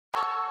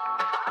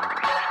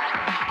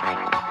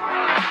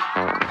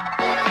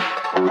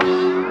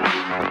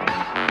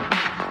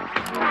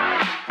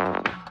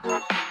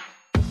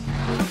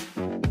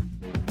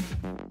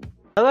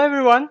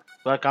everyone,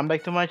 welcome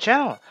back to my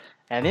channel.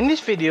 And in this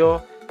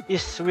video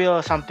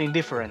will something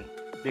different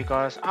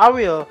because I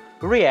will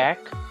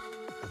react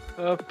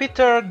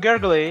Peter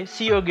Gergely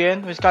See You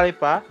Again Wiz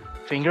Khalifa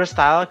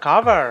Fingerstyle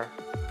cover.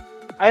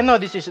 I know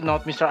this is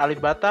not Mr.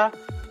 Alibata,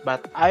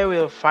 but I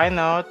will find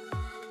out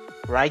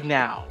right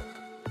now.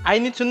 I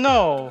need to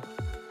know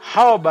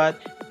how about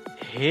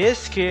his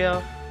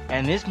skill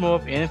and his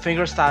move in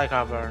fingerstyle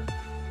cover.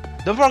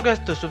 Don't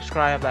forget to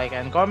subscribe, like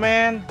and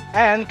comment,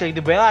 and click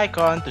the bell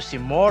icon to see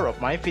more of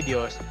my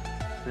videos.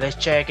 Let's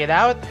check it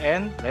out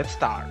and let's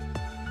start.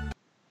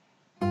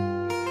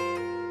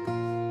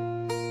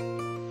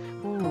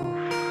 Ooh.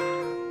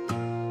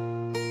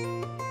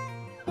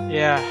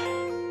 Yeah.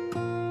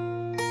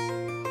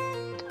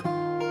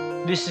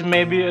 This is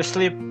maybe a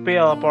sleep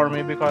pill for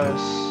me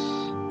because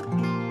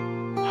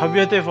how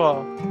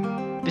beautiful.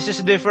 This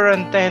is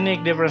different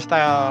technique, different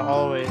style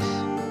always.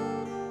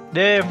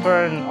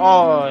 Different,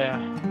 oh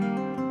yeah.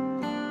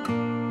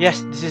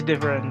 Yes, this is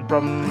different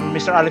from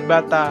Mr.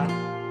 Alibata.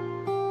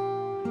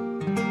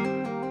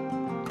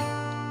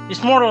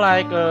 It's more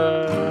like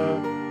a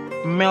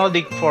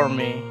melodic for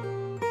me.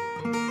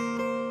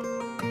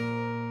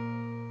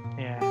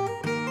 Yeah.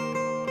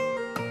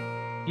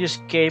 Use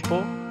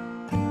capo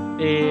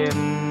in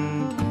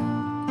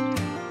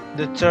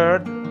the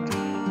third.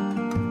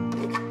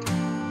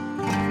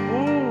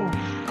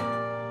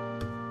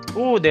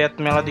 Ooh, that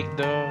melodic,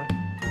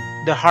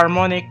 the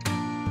harmonic.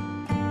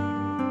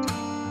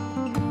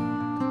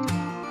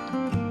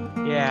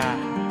 Yeah.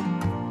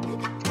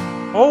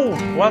 Oh,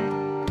 what?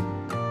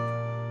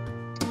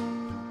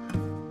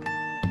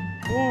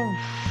 Ooh.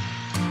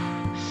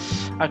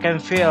 I can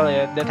feel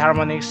it. That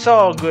harmonic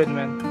so good,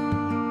 man.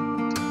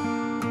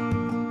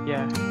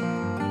 Yeah.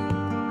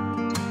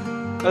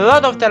 A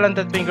lot of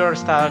talented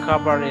fingerstyle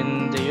cover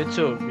in the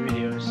YouTube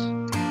videos.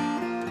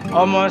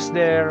 Almost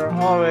they're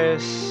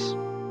always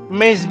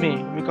amaze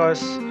me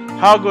because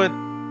how good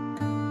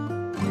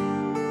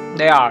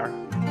they are.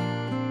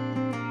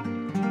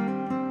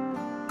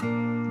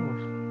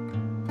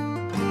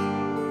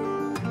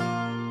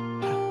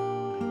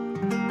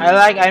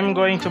 I'm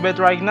going to bed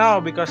right now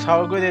because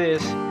how good it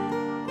is.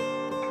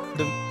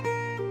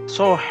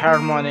 So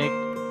harmonic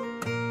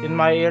in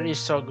my ear is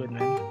so good,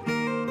 man.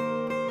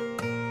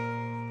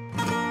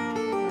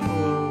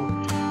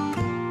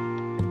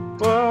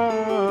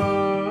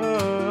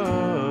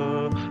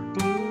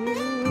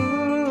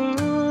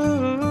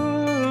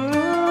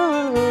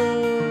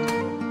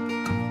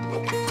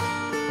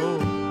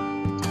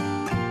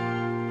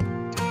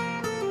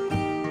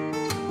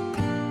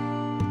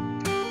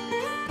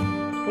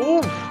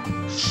 Ooh,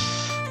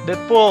 that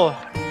pull.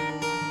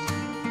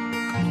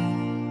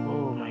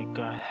 Oh my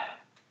god.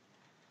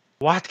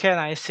 What can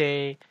I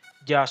say?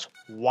 Just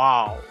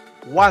wow.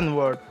 One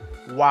word,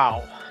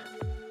 wow.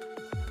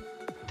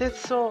 That's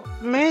so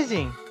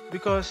amazing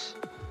because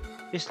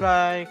it's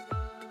like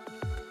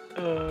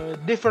a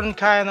different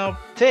kind of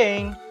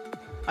thing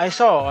I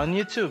saw on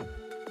YouTube.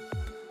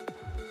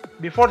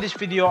 Before this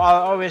video,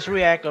 I'll always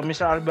react on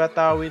Mr.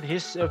 Alibata with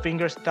his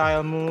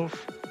fingerstyle move.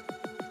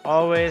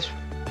 Always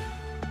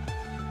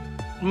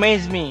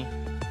amaze me.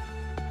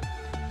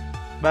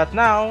 But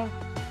now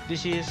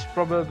this is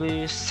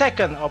probably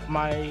second of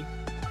my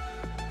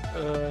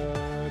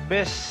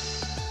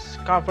best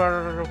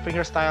cover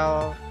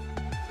fingerstyle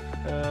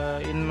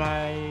in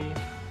my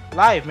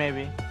life,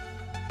 maybe.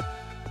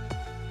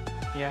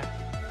 Yeah,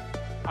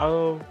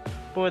 I'll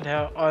put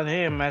her on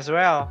him as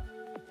well.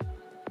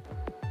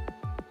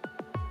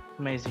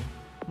 Amazing.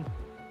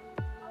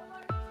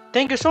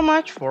 Thank you so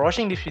much for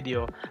watching this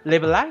video.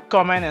 Leave a like,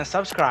 comment and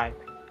subscribe.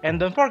 And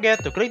don't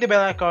forget to click the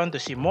bell icon to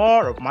see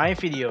more of my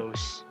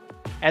videos.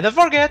 And don't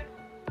forget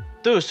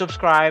to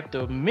subscribe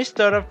to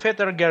Mr.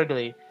 Peter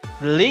Gergely.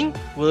 The link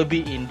will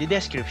be in the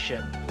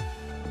description.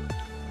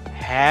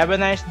 Have a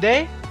nice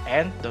day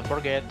and don't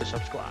forget to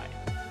subscribe.